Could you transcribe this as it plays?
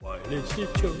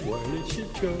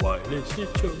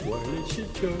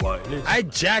I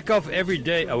jack off every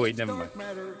day. Oh wait, never mind.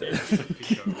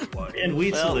 And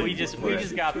we Well, we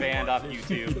just got banned off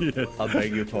YouTube. Yes. I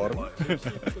beg your pardon.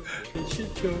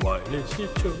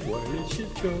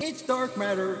 It's dark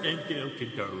matter and Gil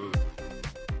can go.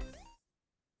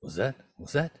 Was that?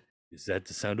 Is that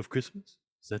the sound of Christmas?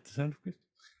 Is that the sound of Christmas?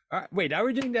 All right, wait, are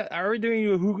we doing that? Are we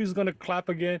doing who is gonna clap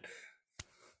again?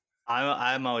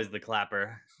 I'm always the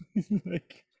clapper.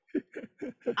 Like,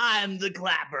 I'm the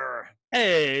clapper.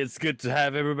 hey, it's good to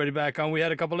have everybody back on. We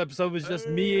had a couple episodes with just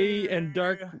me and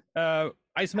Dark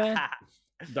Iceman.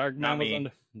 Dark Not Man was me. on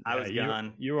the. I was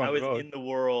gone. You were on I was the road. in the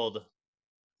world.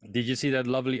 Did you see that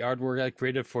lovely artwork I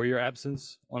created for your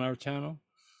absence on our channel?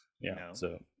 Yeah. No. So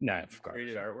of course.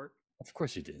 Created artwork. Of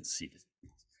course you didn't see it.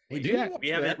 We do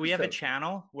have- We have a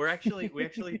channel. We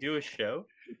actually do a show.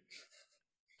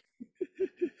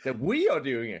 That we are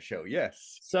doing a show,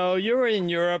 yes. So you were in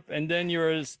Europe, and then you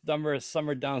were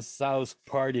summer down south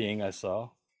partying. I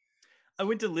saw. I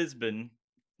went to Lisbon.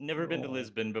 Never been to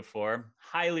Lisbon before.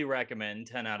 Highly recommend.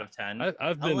 10 out of 10.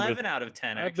 I've been 11 with, out of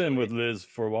 10. I've been with Liz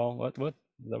for a while. What? Is that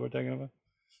what we're talking about?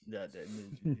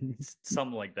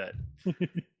 Something like that.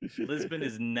 Lisbon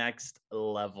is next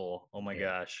level. Oh my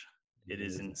gosh. It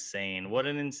is insane. What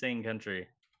an insane country.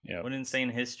 Yeah. What an insane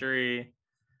history.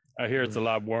 I hear it's a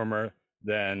lot warmer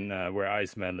than where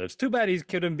Iceman lives. Too bad he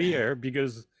couldn't be here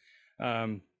because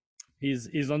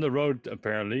he's on the road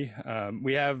apparently.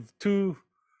 We have two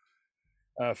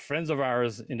friends of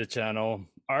ours in the channel,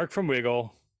 Ark from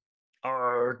Wigle.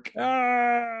 Ark.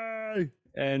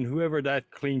 And whoever that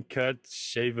clean cut,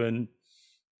 shaven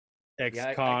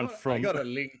ex-con I got a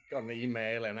link on the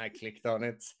email and I clicked on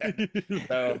it.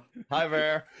 So, hi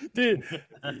there. Dude,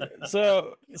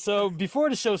 so before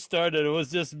the show started, it was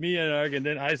just me and Ark, and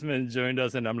then Iceman joined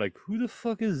us, and I'm like, who the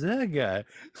fuck is that guy?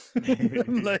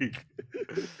 I'm like,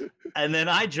 And then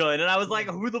I joined, and I was like,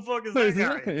 who the fuck is that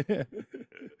guy?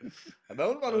 The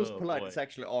only one who's Oh, polite boy. is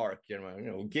actually Ark.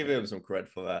 Give him some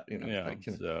credit for that. Yeah,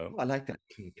 so I like that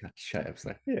clean cut shaves.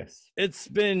 Like, yes. it's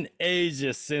been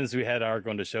ages since we had Ark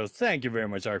on the show. Thank you very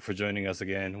much, Ark, for joining us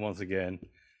once again.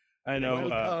 I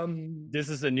know this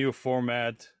is a new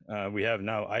format. We have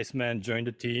now Iceman joined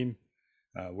the team.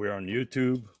 We're on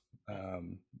YouTube.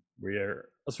 We're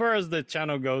as far as the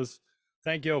channel goes.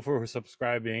 Thank you all for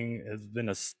subscribing. It's been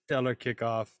a stellar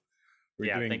kickoff.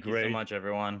 We're doing thank great. you so much,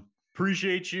 everyone.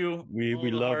 Appreciate you. We All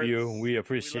the love you. hearts. We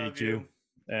appreciate love you.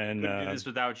 And Couldn't do this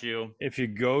without you. if you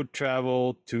go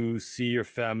travel to see your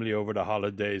family over the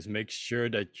holidays, make sure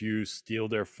that you steal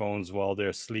their phones while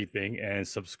they're sleeping and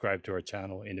subscribe to our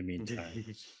channel in the meantime.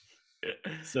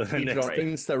 So the Keep it next on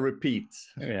Insta repeat.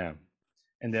 yeah,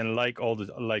 and then like all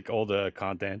the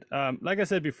content. Like I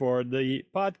said before, the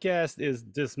podcast is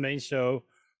this main show,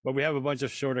 but we have a bunch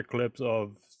of shorter clips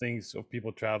of things of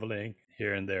people traveling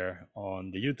here and there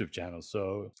on the YouTube channel.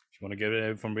 So if you want to get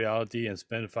away from reality and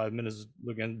spend 5 minutes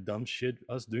looking at dumb shit,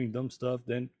 us doing dumb stuff,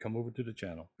 then come over to the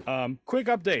channel. Quick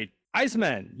update.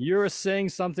 Iceman, you were saying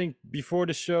something before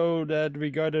the show that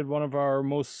regarded one of our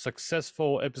most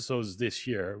successful episodes this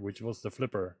year, which was the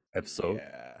Flipper episode.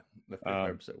 Yeah, the Flipper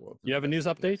episode was. You have a news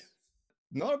update?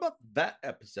 Not about that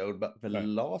episode, but the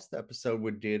last episode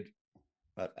we did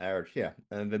that aired here,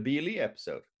 and the BLE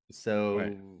episode.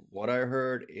 So what I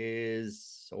heard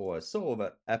is, or I saw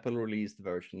that Apple released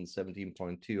version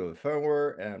 17.2 of the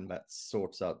firmware, and that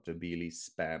sorts out the BLE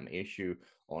spam issue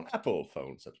on Apple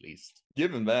phones, at least.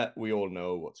 Given that, we all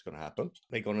know what's going to happen.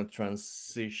 They're going to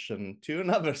transition to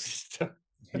another system.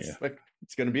 It's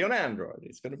going to be on Android.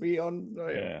 It's going to be on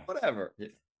whatever. Yeah.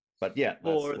 But yeah,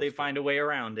 Or they find a way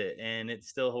around it, and it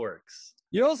still works.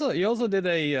 You also did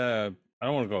a I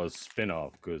don't want to call it a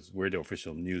spin-off because we're the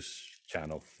official news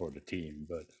channel for the team,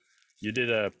 but you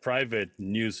did a private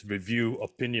news review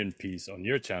opinion piece on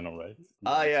your channel, right?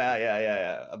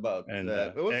 Yeah. About And,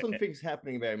 there was some things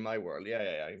happening there in my world.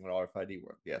 Yeah. In RFID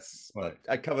world, yes. But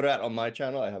I cover that on my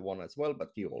channel. I have one as well,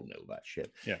 but you all know that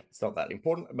shit. Yeah, it's not that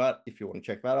important. But if you want to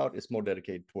check that out, it's more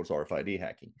dedicated towards RFID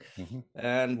hacking.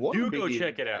 And what Do go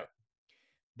check it out.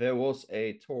 There was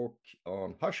a talk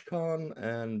on HushCon,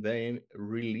 and they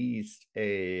released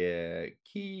a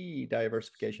key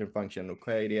diversification function, or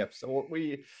KDF, so what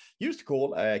we used to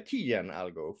call a keygen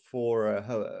algo for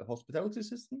a hospitality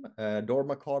system,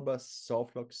 Dormacarba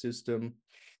soft lock system,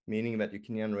 meaning that you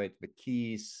can generate the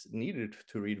keys needed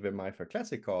to read the MyFair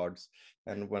Classic cards,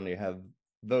 and when you have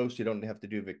those, you don't have to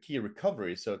do the key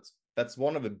recovery. So that's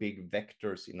one of the big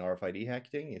vectors in RFID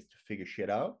hacking, is to figure shit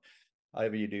out.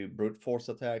 Either you do brute force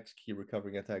attacks, key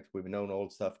recovering attacks. We've known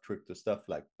old stuff, crypto stuff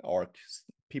like Arc.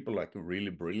 People like really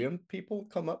brilliant people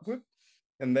come up with.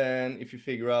 And then if you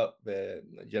figure out the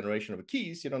generation of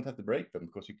keys, you don't have to break them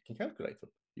because you can calculate them,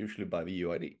 usually by the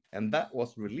UID. And that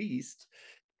was released,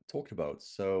 talked about.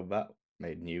 So that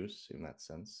made news in that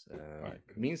sense.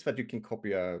 It means that you can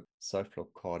copy a Cypher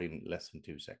card in less than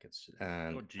 2 seconds.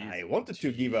 And I wanted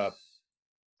to give a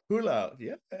pull out.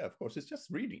 Yeah, of course, it's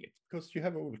just reading it because you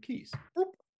have all the keys.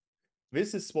 Boop.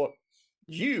 This is what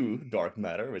you, Dark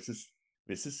Matter,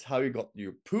 this is how you got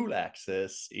your pool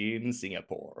access in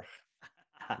Singapore.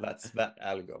 That's that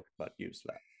algo that used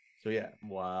that. So yeah.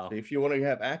 Wow. So if you want to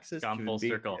have access Gone to full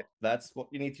circle. that's what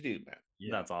you need to do, man.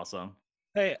 Yeah. That's awesome.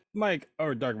 Hey, Mike,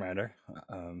 or Dark Matter,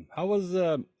 how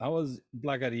was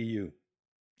Black at EU?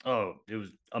 Oh, it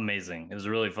was amazing. It was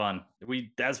really fun.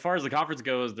 As far as the conference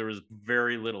goes, there was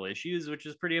very little issues, which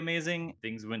is pretty amazing.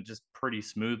 Things went just pretty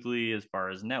smoothly as far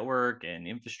as network and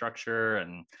infrastructure.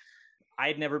 And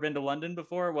I'd never been to London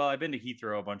before. Well, I've been to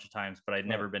Heathrow a bunch of times, but I'd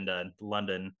never been to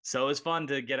London. So it was fun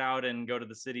to get out and go to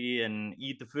the city and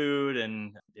eat the food.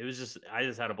 And I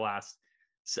just had a blast.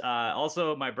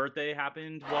 Also, my birthday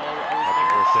happened while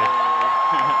I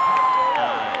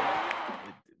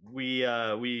was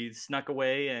there. We snuck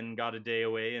away and got a day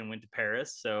away and went to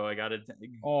Paris. So I got to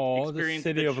experience the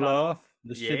city of love.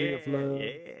 The city of love.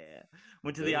 Yeah.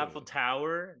 Went to the Eiffel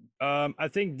Tower. I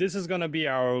think this is gonna be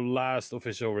our last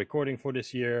official recording for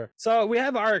this year. So we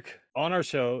have Ark on our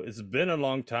show. It's been a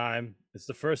long time. It's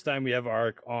the first time we have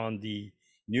Ark on the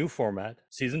new format,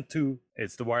 season 2.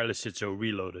 It's the Wireless Shit Show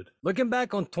Reloaded. Looking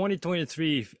back on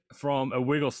 2023 from a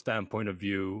Wigle standpoint of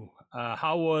view,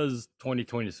 how was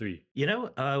 2023? You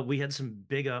know, we had some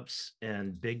big ups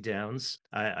and big downs.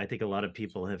 I think a lot of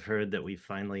people have heard that we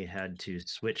finally had to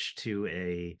switch to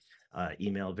a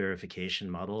email verification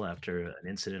model after an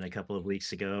incident a couple of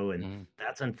weeks ago, and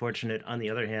that's unfortunate. On the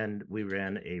other hand, we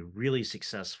ran a really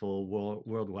successful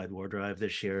worldwide war drive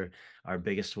this year, our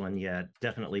biggest one yet.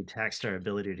 Definitely taxed our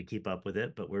ability to keep up with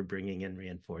it, but we're bringing in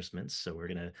reinforcements, so we're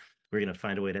gonna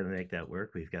find a way to make that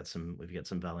work. We've got some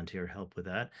volunteer help with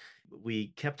that. We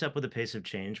kept up with the pace of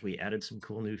change. We added some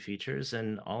cool new features,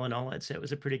 and all in all, I'd say it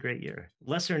was a pretty great year.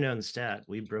 Lesser known stat: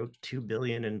 we broke 2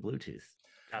 billion in Bluetooth.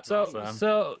 That's So,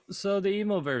 awesome. so the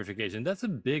email verification, that's a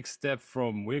big step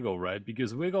from Wigle, right?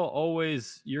 Because Wigle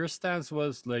always, your stance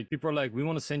was like, people are like, we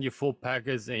want to send you full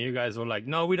packets, and you guys were like,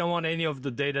 no, we don't want any of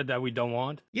the data that we don't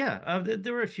want. Yeah,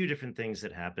 there were a few different things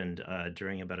that happened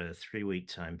during about a 3-week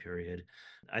time period.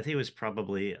 I think it was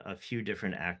probably a few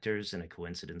different actors and a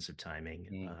coincidence of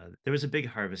timing. There was a big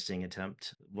harvesting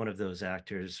attempt. One of those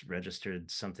actors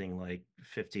registered something like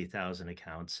 50,000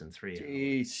 accounts in 3 hours.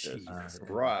 Jesus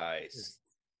Christ.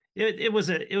 It was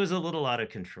a little out of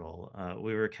control.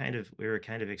 We were kind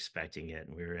of expecting it,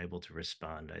 and we were able to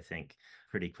respond, I think,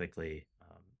 pretty quickly.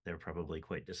 They're probably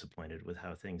quite disappointed with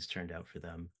how things turned out for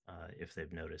them, if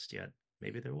they've noticed yet.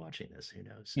 Maybe they're watching this, who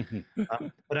knows?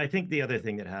 But I think the other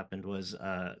thing that happened was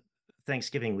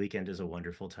Thanksgiving weekend is a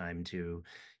wonderful time to,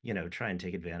 try and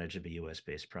take advantage of a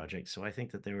US-based project. So I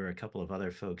think that there were a couple of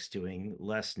other folks doing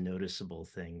less noticeable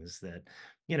things that,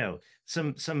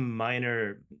 some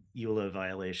minor EULA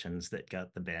violations that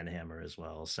got the ban hammer as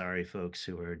well. Sorry, folks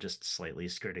who were just slightly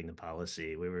skirting the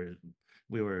policy. We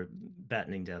were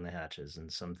battening down the hatches,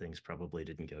 and some things probably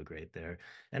didn't go great there.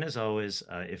 And as always,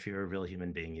 if you're a real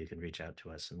human being, you can reach out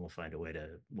to us, and we'll find a way to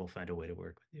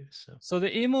work with you. So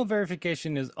the email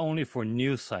verification is only for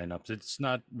new signups. It's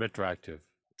not retroactive.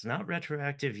 It's not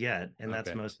retroactive yet, and that's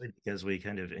Okay. mostly because we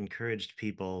kind of encouraged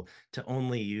people to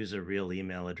only use a real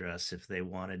email address if they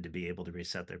wanted to be able to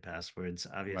reset their passwords.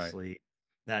 Obviously,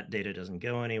 that data doesn't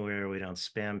go anywhere. We don't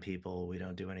spam people. We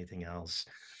don't do anything else.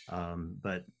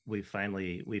 But we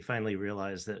finally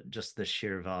realized that just the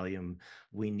sheer volume,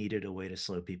 we needed a way to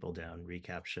slow people down.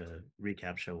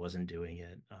 ReCAPTCHA wasn't doing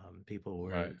it.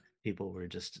 People were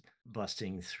just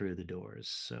busting through the doors.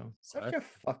 So Such a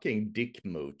fucking dick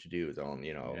move to do it on,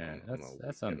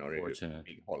 that's on a unfortunate.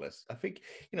 big holiday. I think,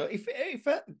 if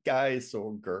that guys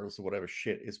or girls or whatever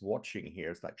shit is watching here,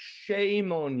 it's like,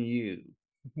 shame on you.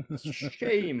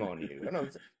 Shame on you.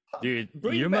 Dude,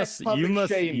 Bring you back must public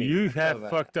shaming. you have Of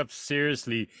that. fucked up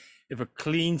seriously if a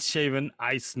clean shaven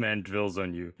Iceman drills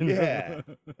on you. Yeah.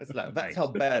 It's like, that's how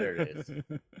bad it is.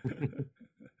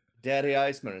 Daddy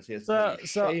Iceman is here. So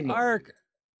Shame on Ark,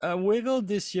 Wiggle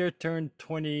this year turned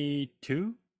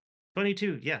 22.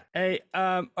 22, yeah. Hey,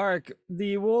 Ark,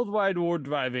 the worldwide war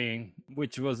driving,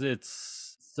 which was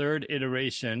its 3rd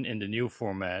iteration in the new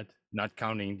format, not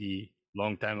counting the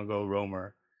long time ago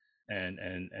Roamer and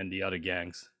the other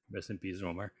gangs. Rest in peace,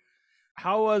 Roamer.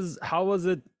 How was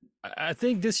it I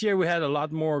think this year we had a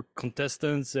lot more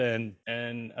contestants, and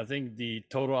I think the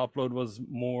total upload was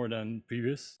more than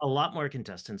previous. A lot more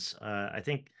contestants. I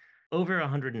think over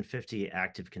 150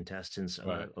 active contestants,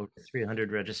 Right. over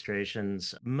 300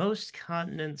 registrations. Most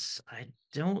continents, I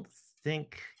don't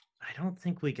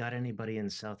think we got anybody in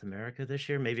South America this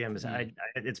year. Maybe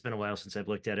it's been a while since I've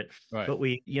looked at it, Right. but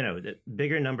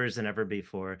bigger numbers than ever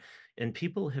before. And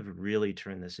people have really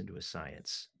turned this into a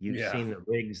science. You've Yeah. seen the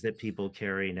rigs that people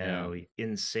carry now,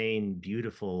 insane,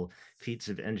 beautiful feats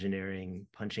of engineering,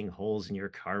 punching holes in your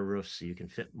car roof so you can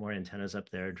fit more antennas up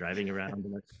there, driving around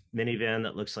in a minivan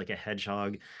that looks like a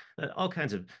hedgehog, all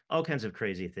kinds of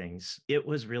crazy things. It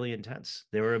was really intense.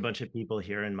 There were a bunch of people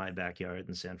here in my backyard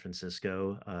in San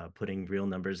Francisco putting real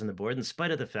numbers on the board, in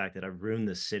spite of the fact that I've ruined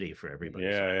the city for everybody.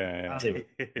 Yeah.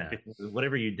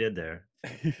 Whatever you did there.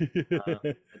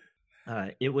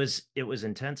 It was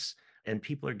intense, and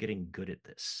people are getting good at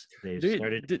this. They've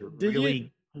started to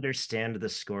really understand the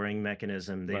scoring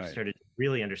mechanism. They've started to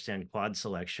really understand quad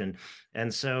selection,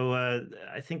 and so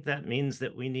I think that means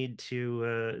that we need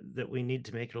to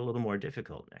make it a little more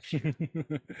difficult next year.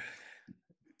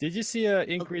 Did you see an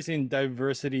increase in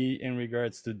diversity in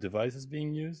regards to devices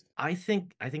being used? I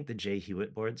think the J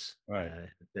Hewitt boards Right.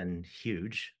 have been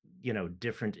huge.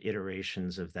 Different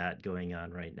iterations of that going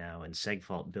on right now, and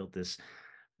Segfault built this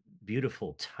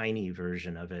beautiful tiny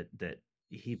version of it that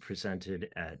he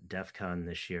presented at DEF CON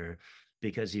this year,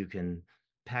 because you can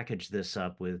package this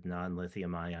up with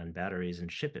non-lithium ion batteries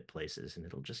and ship it places, and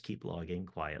it'll just keep logging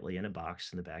quietly in a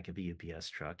box in the back of a UPS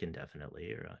truck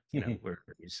indefinitely, or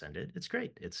wherever you send it. It's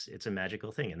great. It's a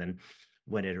magical thing. And then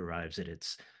when it arrives at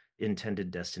its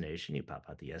intended destination, you pop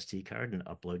out the SD card and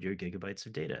upload your gigabytes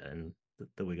of data, and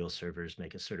the Wigle servers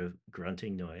make a sort of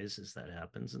grunting noise as that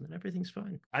happens, and then everything's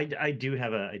fine. I do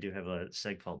have a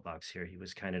Segfault box here. He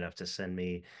was kind enough to send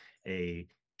me a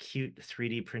cute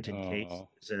 3D printed case.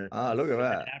 Look at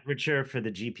that. Aperture for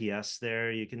the GPS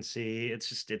there. You can see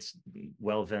it's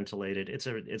well ventilated. It's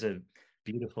a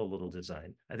beautiful little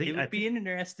design. I think it would be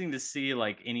interesting to see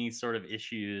like any sort of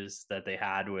issues that they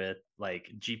had with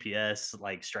like GPS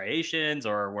like striations,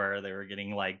 or where they were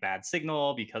getting like bad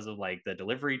signal because of like the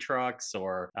delivery trucks,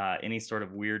 or any sort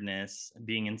of weirdness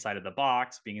being inside of the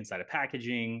box, being inside of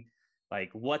packaging. Like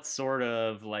what sort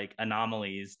of like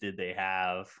anomalies did they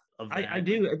have? I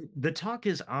do. The talk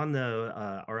is on the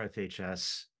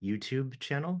RFHS YouTube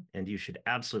channel, and you should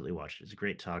absolutely watch it. It's a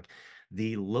great talk.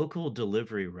 The local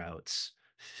delivery routes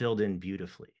filled in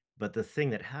beautifully. But the thing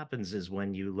that happens is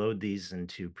when you load these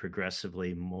into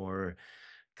progressively more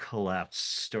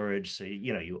collapsed storage, so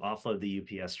you offload the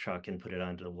UPS truck and put it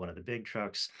onto one of the big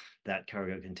trucks, that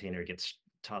cargo container gets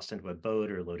tossed into a boat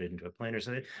or loaded into a plane, or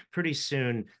so pretty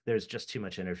soon there's just too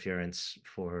much interference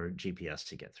for GPS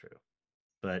to get through.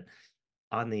 But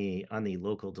on the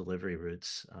local delivery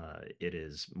routes, it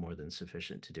is more than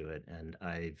sufficient to do it. And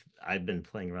I've been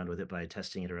playing around with it by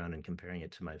testing it around and comparing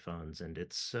it to my phones, and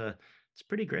it's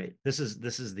pretty great. This is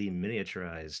the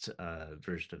miniaturized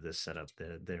version of this setup.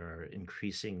 There are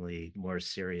increasingly more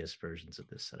serious versions of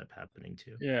this setup happening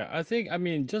too. Yeah, I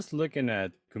mean, just looking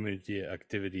at community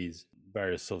activities,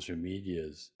 various social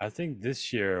medias, I think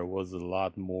this year was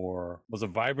a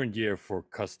vibrant year for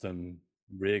custom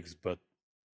rigs, but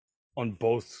on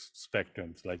both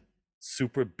spectrums, like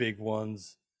super big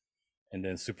ones and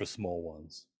then super small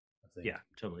ones, I think. Yeah,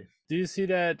 totally. Do you see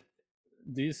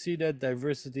that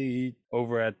diversity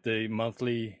over at the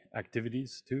monthly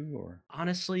activities too, or?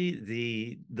 Honestly,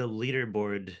 the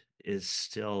leaderboard is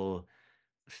still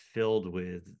filled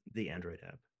with the Android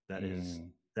app.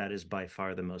 That is by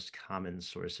far the most common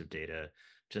source of data,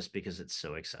 just because it's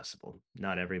so accessible.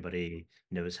 Not everybody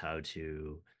knows how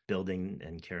to building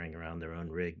and carrying around their own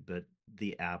rig, but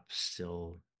the app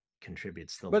still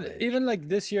contributes the But ledge. even like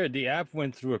this year, the app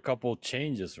went through a couple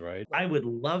changes, right? I would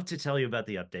love to tell you about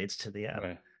the updates to the app.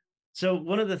 Right. So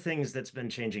one of the things that's been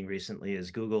changing recently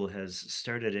is Google has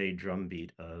started a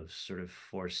drumbeat of sort of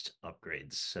forced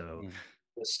upgrades. So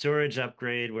the storage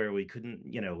upgrade, where we couldn't,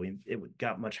 it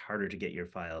got much harder to get your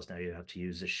files. Now you have to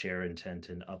use a share intent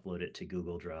and upload it to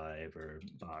Google Drive or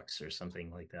Box or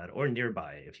something like that, or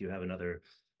nearby. If you have another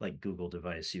like Google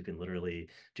device, you can literally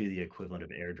do the equivalent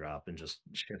of AirDrop and just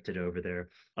shift it over there.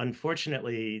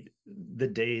 Unfortunately, the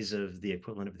days of the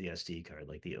equivalent of the SD card,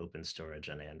 like the open storage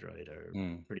on Android, are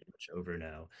pretty much over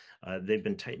now. They've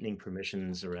been tightening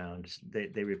permissions around.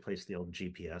 They replaced the old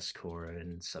GPS core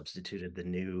and substituted the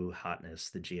new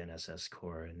hotness, the GNSS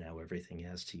core, and now everything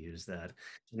has to use that.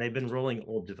 And they've been rolling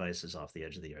old devices off the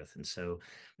edge of the earth. And so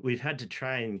we've had to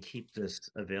try and keep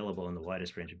this available on the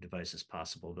widest range of devices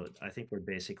possible. But I think we're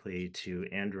basically basically to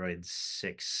Android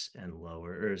 6 and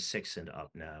lower, or 6 and up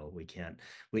now. We can't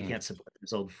support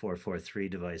those old 443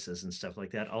 devices and stuff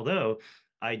like that. Although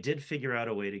I did figure out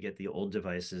a way to get the old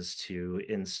devices to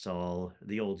install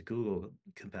the old Google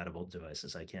compatible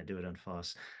devices. I can't do it on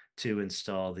FOSS to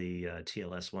install the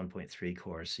TLS 1.3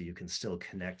 core, so you can still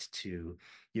connect to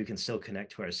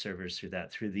our servers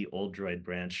through the old Droid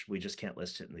branch. We just can't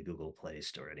list it in the Google Play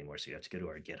Store anymore, so you have to go to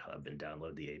our GitHub and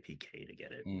download the APK to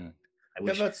get it. I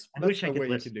wish that's I wish I the could way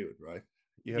you list. can do it, right?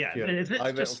 You Yeah, have but if to it's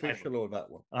either just official or that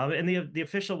one. and the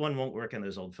official one won't work on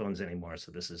those old phones anymore.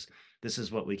 So this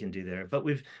is what we can do there. But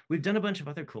we've done a bunch of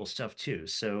other cool stuff too.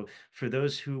 So for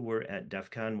those who were at DEF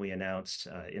CON, we announced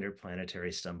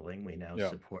interplanetary stumbling. We now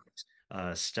support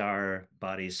star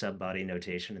body sub-body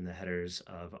notation in the headers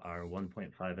of our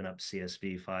 1.5 and up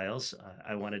CSV files.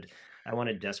 I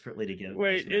wanted desperately to give.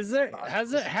 Wait,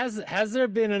 has there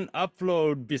been an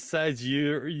upload besides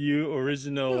you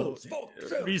original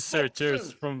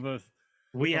researchers from the?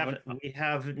 We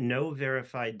have no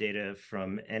verified data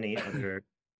from any other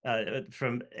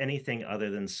from anything other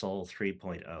than Sol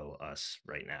 3.0 us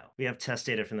right now. We have test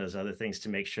data from those other things to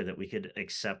make sure that we could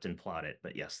accept and plot it.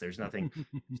 But yes, there's nothing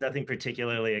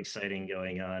particularly exciting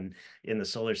going on in the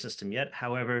solar system yet.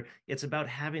 However, it's about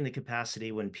having the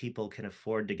capacity when people can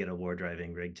afford to get a war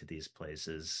driving rig to these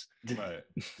places. Right.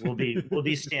 We'll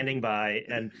be standing by,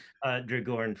 and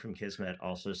Dragorn from Kismet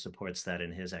also supports that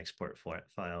in his export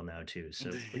file now too. So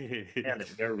and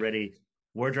they're ready.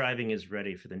 War driving is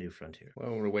ready for the new frontier.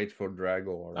 Well, we'll wait for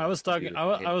Drago. I was talking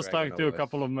to a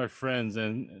couple of my friends,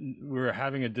 and we were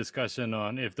having a discussion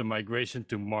on if the migration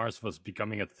to Mars was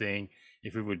becoming a thing,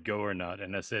 if we would go or not.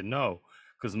 And I said no,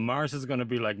 because Mars is going to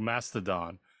be like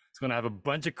Mastodon. It's going to have a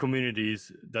bunch of communities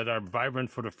that are vibrant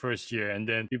for the first year, and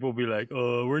then people will be like,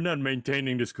 "Oh, we're not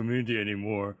maintaining this community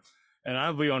anymore." And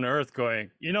I'll be on Earth going,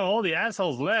 all the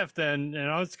assholes left, and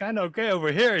it's kind of okay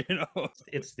over here,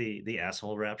 It's the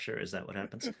asshole rapture. Is that what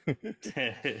happens?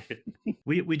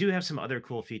 We do have some other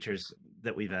cool features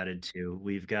that we've added to.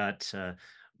 We've got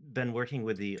been working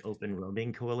with the Open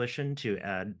Roaming Coalition to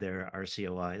add their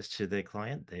RCOIs to the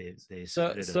client. They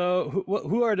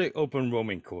who are the Open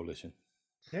Roaming Coalition?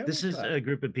 Yeah, this is a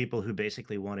group of people who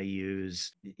basically want to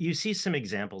use. You see some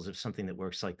examples of something that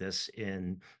works like this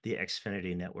in the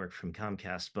Xfinity network from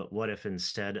Comcast. But what if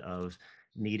instead of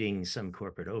needing some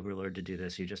corporate overlord to do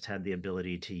this, you just had the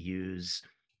ability to use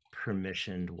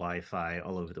permissioned Wi-Fi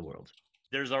all over the world?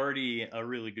 There's already a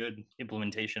really good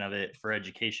implementation of it for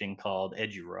education called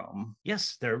EduRoam.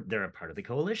 Yes, they're a part of the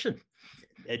coalition.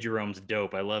 EduRoam's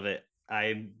dope. I love it.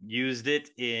 I used it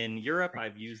in Europe.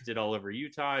 I've used it all over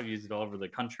Utah. I've used it all over the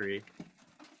country.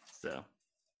 So,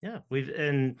 yeah,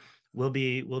 we'll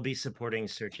be supporting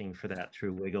searching for that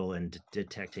through Wigle and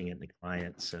detecting it in the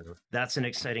client. So that's an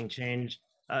exciting change.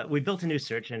 We built a new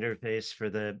search interface for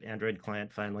the Android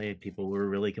client. Finally, people were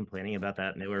really complaining about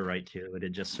that, and they were right too. It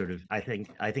had just sort of, I think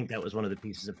that was one of the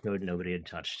pieces of code nobody had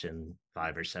touched in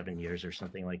 5 or 7 years or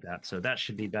something like that. So that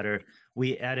should be better.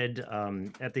 We added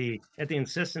at the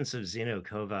insistence of Zeno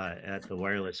Kova at the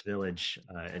Wireless Village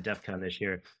at DEF CON this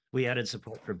year, we added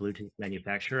support for Bluetooth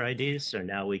manufacturer IDs. So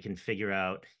now we can figure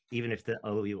out, even if the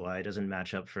OUI doesn't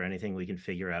match up for anything, we can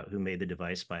figure out who made the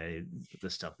device by the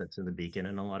stuff that's in the beacon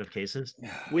in a lot of cases.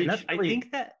 Which I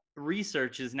think that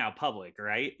research is now public,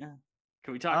 right?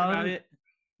 Can we talk about it?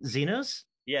 Xenos?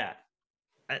 Yeah.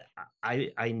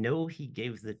 I know he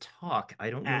gave the talk. I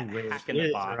don't know where Hack in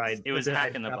the Box. It was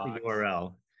Hack in the Box.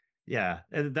 URL. Yeah,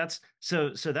 that's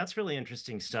so that's really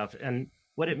interesting stuff. And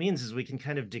what it means is we can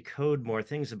kind of decode more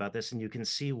things about this, and you can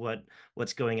see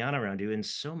what's going on around you. And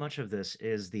so much of this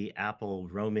is the Apple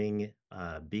roaming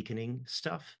beaconing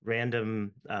stuff,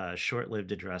 random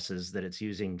short-lived addresses that it's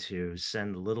using to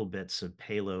send little bits of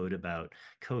payload about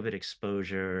COVID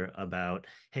exposure, about,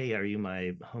 hey, are you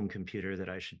my home computer that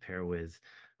I should pair with?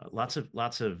 Lots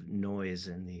of noise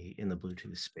in the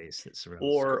Bluetooth space that surrounds.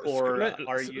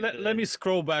 Let me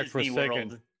scroll back for a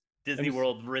second. Disney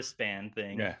World wristband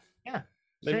thing. Yeah.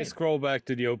 Let me scroll back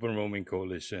to the Open Roaming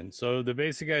Coalition. So the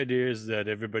basic idea is that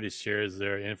everybody shares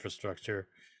their infrastructure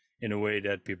in a way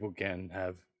that people can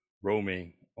have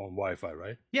roaming on Wi-Fi,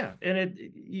 right? Yeah, and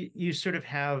you sort of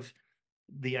have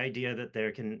the idea that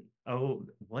there can. Oh,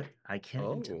 what? I can't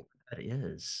even tell what that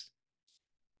is.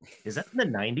 Is that in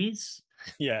the 90s?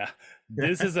 Yeah,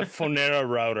 this is a Phonera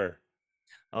router.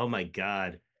 Oh my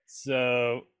God!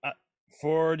 So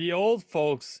for the old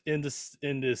folks in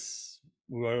this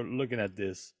who are looking at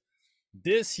this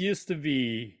used to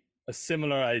be a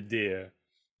similar idea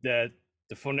that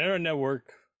the Phonera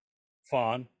network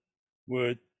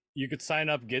you could sign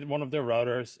up, get one of their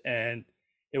routers, and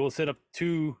it will set up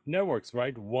two networks,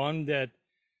 right? One that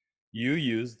you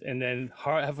used, and then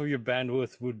half of your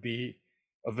bandwidth would be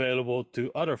available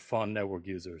to other Fawn network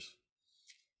users.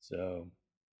 So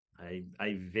I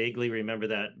vaguely remember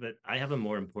that, but I have a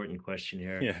more important question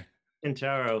here. yeah.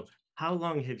 Intaro, how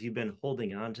long have you been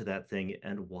holding on to that thing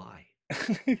and why?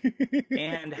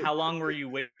 And how long were you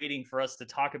waiting for us to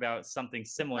talk about something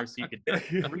similar so you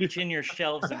could reach in your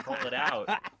shelves and pull it out?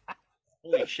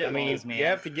 Holy shit, I mean, man!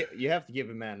 you have to give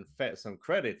a man some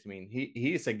credit. I mean,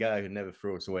 he's a guy who never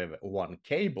throws away one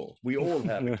cable. We all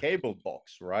have a cable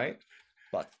box, right?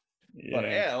 But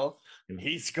L,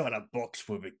 he's got a box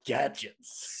with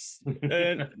gadgets.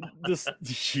 And this,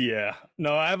 yeah,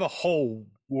 no, I have a whole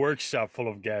workshop full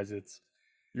of gadgets.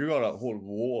 You got a whole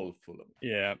wall full of.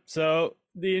 Yeah. So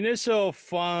the initial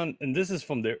Fawn, and this is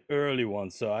from the early one.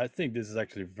 So I think this is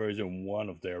actually version 1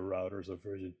 of their routers, or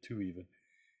version 2 even.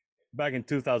 Back in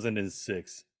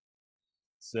 2006.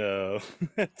 So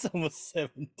it's almost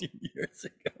 17 years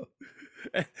ago.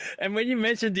 And when you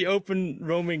mentioned the Open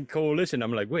Roaming Coalition,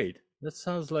 I'm like, wait, that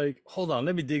sounds like, hold on,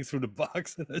 let me dig through the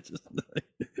box. And I just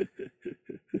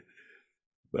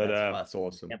but that's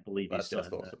awesome. I can't believe that's still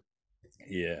just awesome.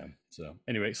 Yeah. So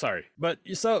anyway, sorry, but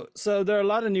so there are a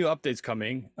lot of new updates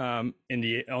coming on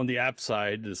the app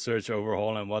side, the search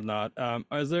overhaul and whatnot.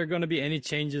 Is there going to be any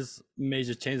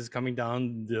major changes coming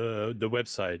down the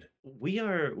website? We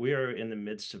are in the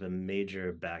midst of a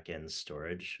major backend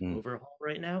storage overhaul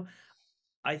right now.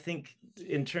 I think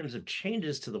in terms of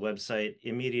changes to the website,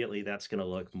 immediately that's going to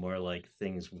look more like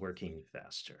things working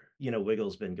faster.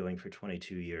 Wiggle's been going for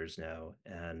 22 years now,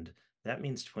 and that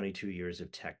means 22 years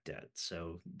of tech debt.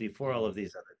 So before all of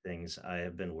these other things, I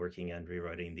have been working on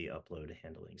rewriting the upload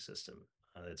handling system.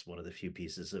 It's one of the few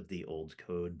pieces of the old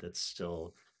code that's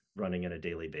still running on a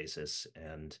daily basis,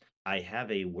 and I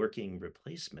have a working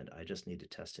replacement. I just need to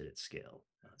test it at scale.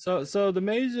 So the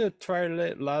major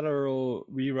trilateral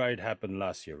rewrite happened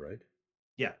last year, right?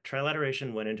 Yeah,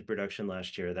 trilateration went into production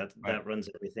last year. That runs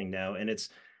everything now, and it's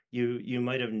you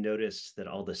might have noticed that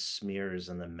all the smears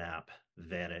on the map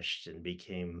vanished and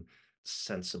became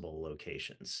sensible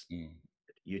locations.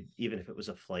 Even if it was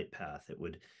a flight path, it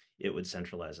would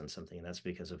centralize on something, and that's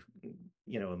because of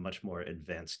a much more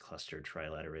advanced cluster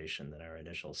trilateration than our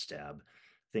initial stab.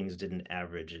 Things didn't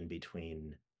average in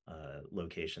between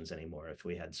locations anymore. If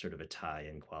we had sort of a tie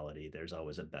in quality, there's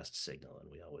always a best signal, and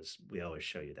we always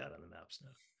show you that on the maps now.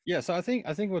 Yeah, so I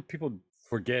think what people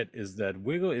forget is that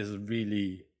Wiggle is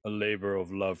really a labor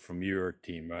of love from your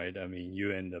team, right? I mean,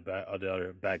 you and the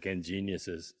other back-end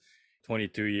geniuses,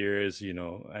 22 years,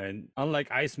 and unlike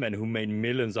Iceman, who made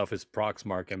millions off his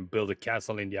Proxmark and built a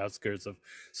castle in the outskirts of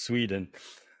Sweden.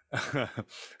 I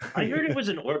heard it was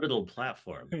an orbital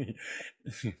platform.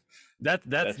 that's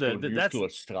the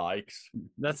strikes.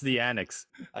 That's the annex.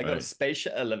 I got a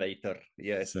spatial elevator.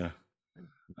 Yes. So,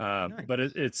 nice. But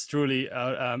it's truly,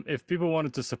 if people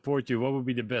wanted to support you, what would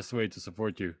be the best way to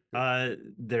support you?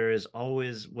 There is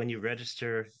always, when you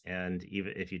register, and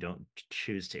even if you don't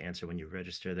choose to answer when you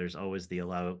register, there's always the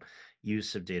allow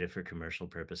use of data for commercial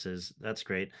purposes. That's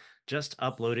great. Just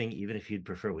uploading, even if you'd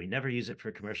prefer we never use it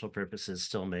for commercial purposes,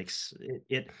 still makes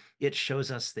it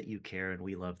shows us that you care, and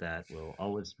we love that. We'll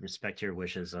always respect your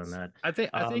wishes on that. I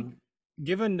think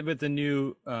given with the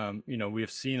new we've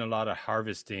seen a lot of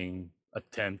harvesting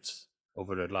attempts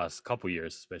over the last couple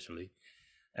years, especially,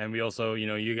 and we also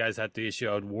you guys had to issue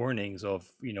out warnings of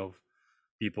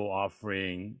people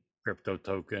offering crypto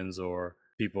tokens or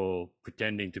people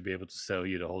pretending to be able to sell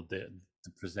you the whole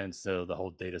the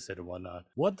whole data set and whatnot.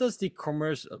 What does the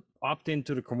commercial opt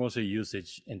into the commercial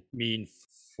usage and mean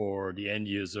for the end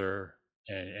user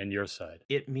and your side?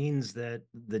 It means that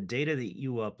the data that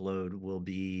you upload will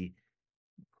be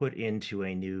put into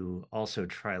a new, also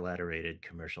trilaterated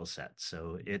commercial set.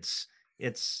 So it's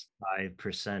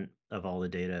 5% of all the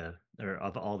data, or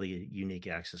of all the unique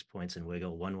access points in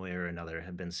Wiggle, one way or another,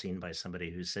 have been seen by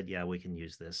somebody who said, yeah, we can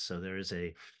use this. So there's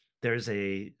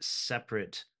a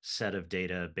separate set of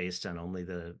data based on only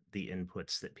the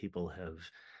inputs that people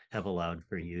have allowed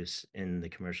for use in the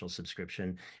commercial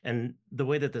subscription. And the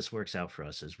way that this works out for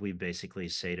us is we basically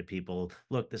say to people,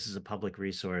 look, this is a public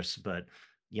resource, but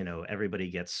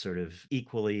everybody gets sort of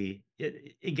equally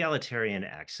egalitarian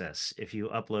access. If you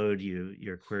upload,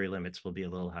 your query limits will be a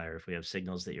little higher. If we have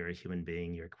signals that you're a human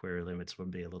being, your query limits will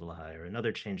be a little higher.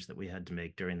 Another change that we had to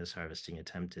make during this harvesting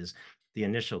attempt is the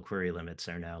initial query limits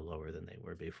are now lower than they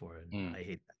were before, and I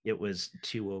hate that. It was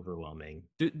too overwhelming.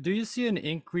 Do you see an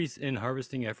increase in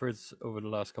harvesting efforts over the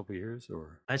last couple of years,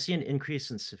 or? I see an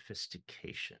increase in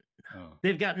sophistication. Oh.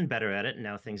 They've gotten better at it, and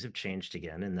now things have changed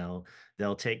again, and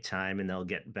they'll take time and they'll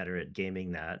get better at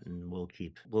gaming that, and we'll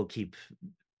keep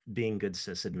being good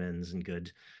sysadmins and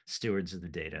good stewards of the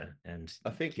data. And I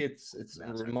think it's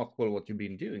remarkable what you've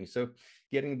been doing. So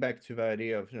getting back to the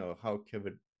idea of, how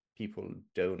could people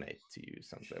donate to you,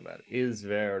 something like that. Is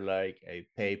there like a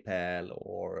PayPal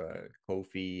or a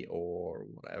Ko-fi or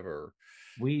whatever?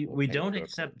 We don't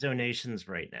accept donations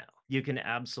right now. You can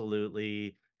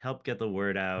absolutely help get the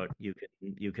word out. You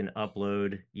can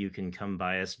upload. You can come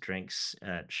buy us drinks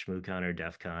at ShmooCon or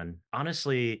DEF CON.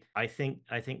 Honestly, I think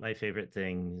my favorite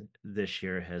thing this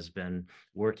year has been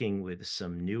working with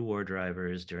some new war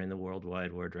drivers during the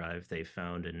Worldwide War Drive. They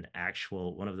found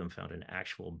one of them found an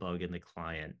actual bug in the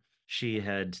client. She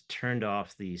had turned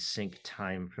off the sync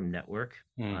time from network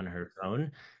on her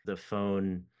phone. The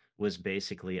phone was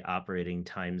basically operating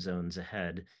time zones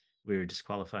ahead. We were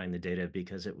disqualifying the data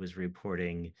because it was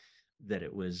reporting that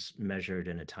it was measured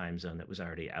in a time zone that was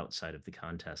already outside of the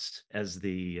contest. As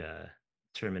the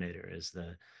Terminator, as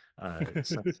the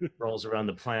sun rolls around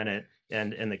the planet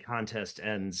and the contest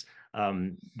ends,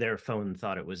 their phone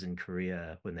thought it was in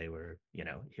Korea when they were,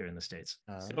 here in the States.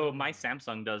 So my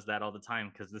Samsung does that all the time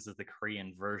because this is the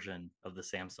Korean version of the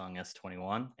Samsung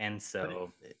S21, and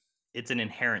so it's an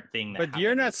inherent thing. But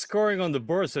you're not scoring on the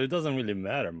board, so it doesn't really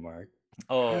matter, Mark.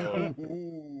 Oh,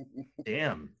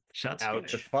 damn! Shots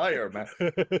ouch! The fire, man.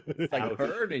 It's like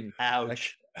burning.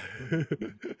 Ouch!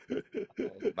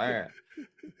 Oh,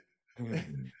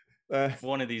 man.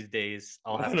 One of these days,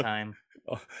 I'll have time.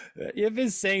 You've been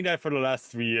saying that for the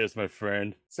last 3 years, my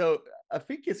friend. So I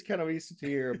think it's kind of easy to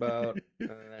hear about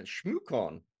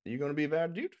ShmooCon. Are you going to be there,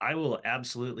 dude? I will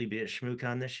absolutely be at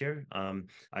ShmooCon this year.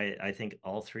 I think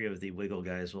all three of the Wigle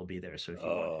guys will be there. So if you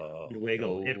want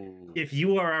Wigle, if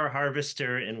you are our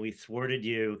harvester and we thwarted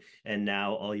you and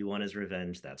now all you want is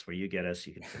revenge, that's where you get us.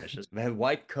 You can finish us. They have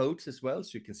white coats as well,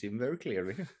 so you can see them very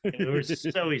clearly. It was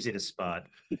so easy to spot.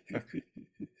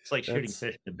 It's like shooting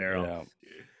fish in a barrel. Yeah.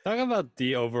 Talking about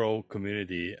the overall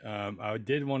community, I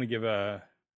did want to give a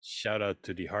shout out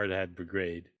to the Hard Hat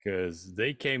Brigade because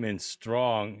they came in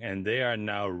strong and they are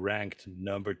now ranked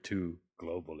number 2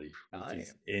 globally, which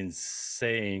is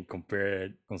insane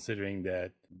considering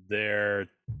that their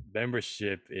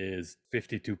membership is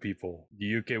 52 people.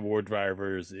 The UK War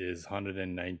Drivers is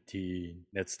 119,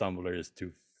 Net Stumbler is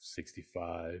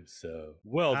 265. So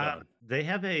well done. They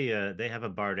have a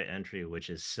bar to entry, which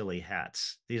is silly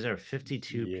hats. These are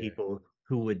 52 people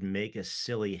who would make a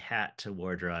silly hat to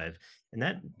War Drive, and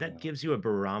that gives you a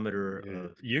barometer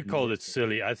of. You called it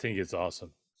silly. I think it's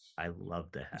awesome. I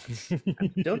love the hats.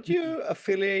 Don't you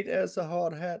affiliate as a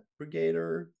Hard Hat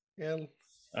Brigader, El?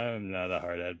 I'm not a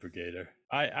Hard Hat Brigader.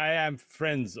 I am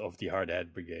friends of the Hard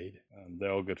Hat Brigade.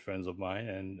 They're all good friends of mine,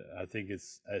 and I think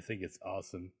it's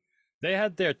awesome. They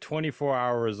had their 24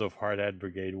 hours of Hard Hat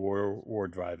Brigade war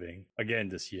driving again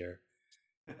this year.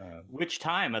 Which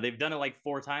time? They've done it like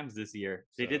 4 times this year.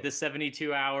 They did the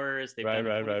 72 hours. They've done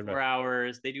the 24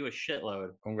 hours. They do a shitload.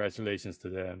 Congratulations to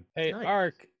them. Hey, Nice.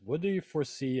 Ark, what do you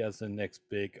foresee as the next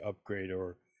big upgrade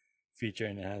or feature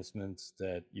enhancements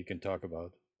that you can talk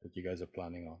about that you guys are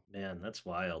planning on? Man, that's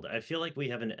wild. I feel like we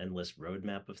have an endless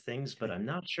roadmap of things, but I'm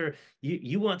not sure.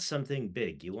 You want something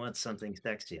big. You want something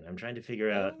sexy, and I'm trying to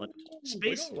figure out space.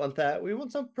 We don't want that. We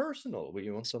want something personal. We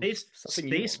want something.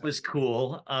 Space was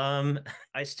cool.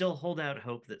 I still hold out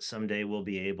hope that someday we'll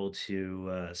be able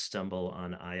to stumble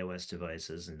on iOS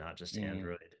devices and not just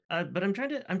Android. But I'm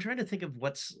trying to think of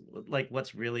what's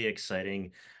really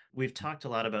exciting. We've talked a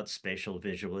lot about spatial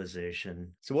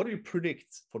visualization. So what do you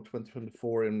predict for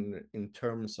 2024 in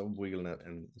terms of WiggleNet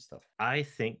and stuff? I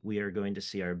think we are going to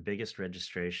see our biggest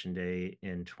registration day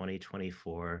in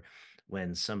 2024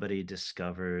 when somebody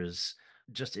discovers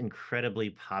just incredibly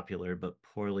popular but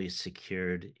poorly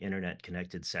secured internet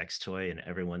connected sex toy, and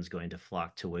everyone's going to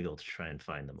flock to Wigle to try and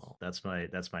find them all. That's my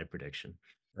prediction.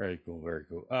 Very cool, very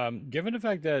cool. Given the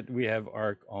fact that we have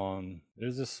Arc on,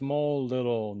 there's a small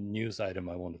little news item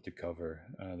I wanted to cover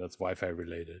that's Wi-Fi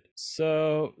related.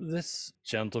 So this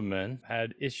gentleman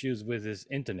had issues with his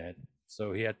internet,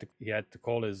 so he had to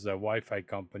call his Wi-Fi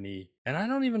company, and I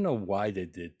don't even know why they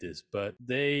did this, but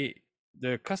the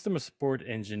customer support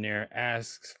engineer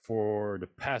asks for the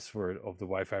password of the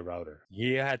Wi-Fi router.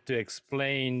 He had to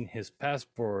explain his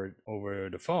password over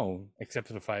the phone, except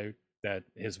for the fact that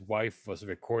his wife was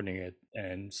recording it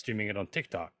and streaming it on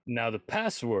TikTok. Now the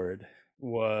password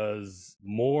was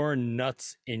more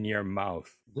nuts in your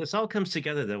mouth. This all comes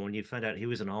together though when you find out he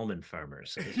was an almond farmer.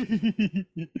 So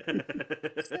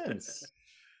Sense.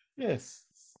 Yes.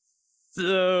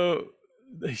 So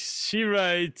she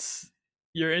writes,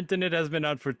 your internet has been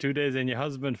out for 2 days and your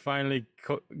husband finally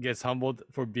gets humbled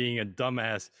for being a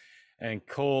dumbass and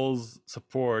calls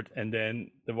support. And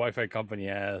then the Wi-Fi company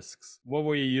asks, what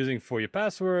were you using for your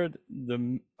password?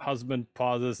 The husband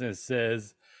pauses and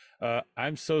says,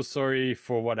 I'm so sorry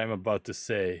for what I'm about to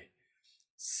say.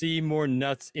 See more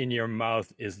nuts in your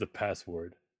mouth is the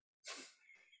password.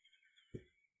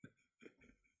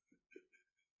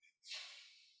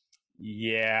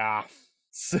 Yeah.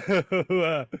 So,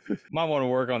 might want to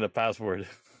work on the password.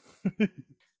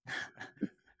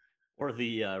 Or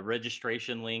the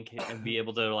registration link and be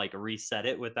able to like reset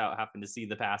it without having to see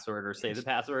the password or say the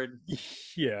password.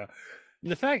 Yeah.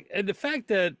 And the fact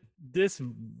that this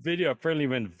video apparently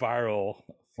went viral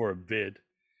for a bit,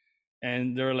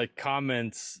 and there are like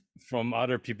comments from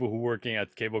other people who working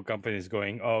at cable companies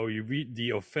going, oh, you read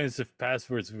the offensive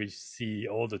passwords we see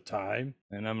all the time.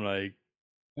 And I'm like,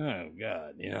 oh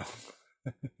God, you know.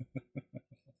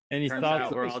 Any Turns thoughts?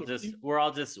 out we're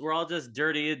all just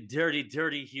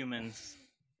dirty humans.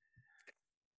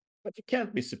 But you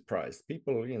can't be surprised.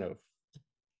 People,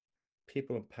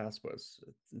 people and passwords.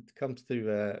 It comes to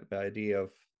the idea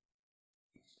of,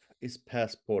 is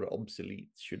passport obsolete?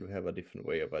 Should we have a different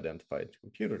way of identifying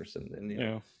computers? And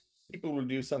then people will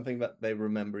do something that they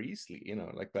remember easily,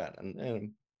 like that.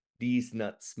 And these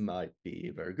nuts might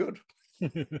be very good.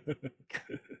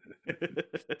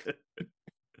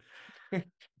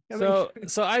 So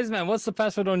Iceman, what's the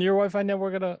password on your Wi-Fi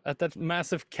network at that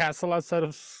massive castle outside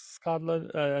of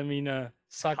Scotland?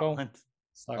 Stockholm.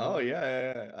 Oh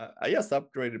yeah. I just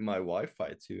upgraded my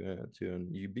Wi-Fi to an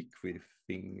ubiquitous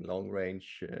thing, long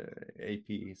range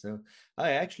AP. So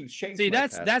I actually changed. See,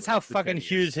 that's how fucking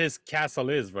huge his castle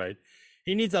is, right?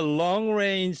 He needs a long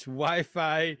range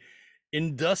Wi-Fi,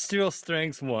 industrial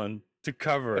strength one to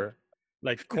cover,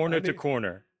 like corner to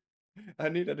corner. I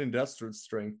need an industrial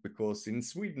strength because in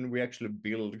Sweden we actually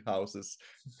build houses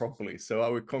properly. So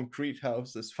our concrete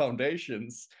houses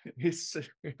foundations is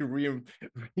reinforced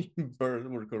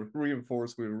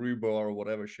with rebar or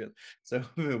whatever shit. So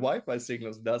the Wi-Fi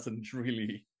signals doesn't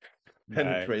really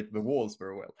penetrate the walls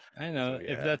very well. I know. So,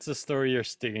 if that's the story you're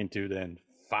sticking to, then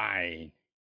fine.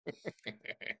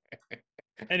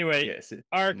 Anyway, yes,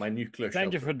 Ark, my nuclear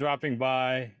thank shelter. You for dropping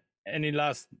by. Any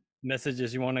last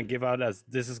messages you want to give out, as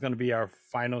this is going to be our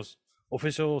final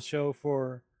official show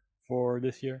for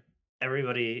this year?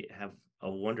 Everybody have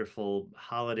a wonderful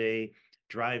holiday.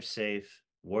 Drive safe,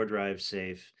 war drive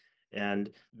safe.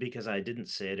 And because I didn't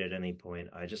say it at any point,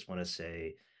 I just want to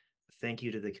say thank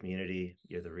you to the community.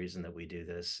 You're the reason that we do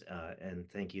this. And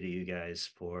thank you to you guys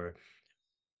for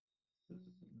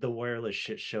the wireless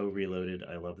shit show reloaded.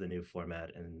 I love the new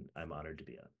format and I'm honored to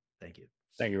be on. Thank you.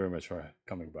 Thank you very much for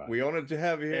coming by. We honored to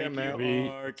have you here, man.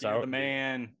 You're the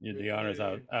man. You're the honors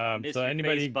out. So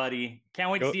anybody, face, buddy, can't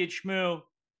wait to see you, Shmoo.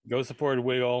 Go support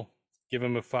Wigle. Give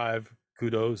him a 5.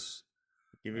 Kudos.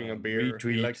 Give him a beer.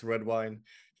 Retweet. He likes red wine.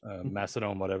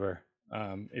 Macedon, whatever.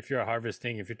 If you're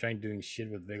harvesting, if you're trying doing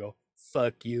shit with Wigle,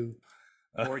 fuck you.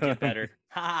 Or get better.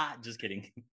 Ha! Just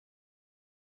kidding.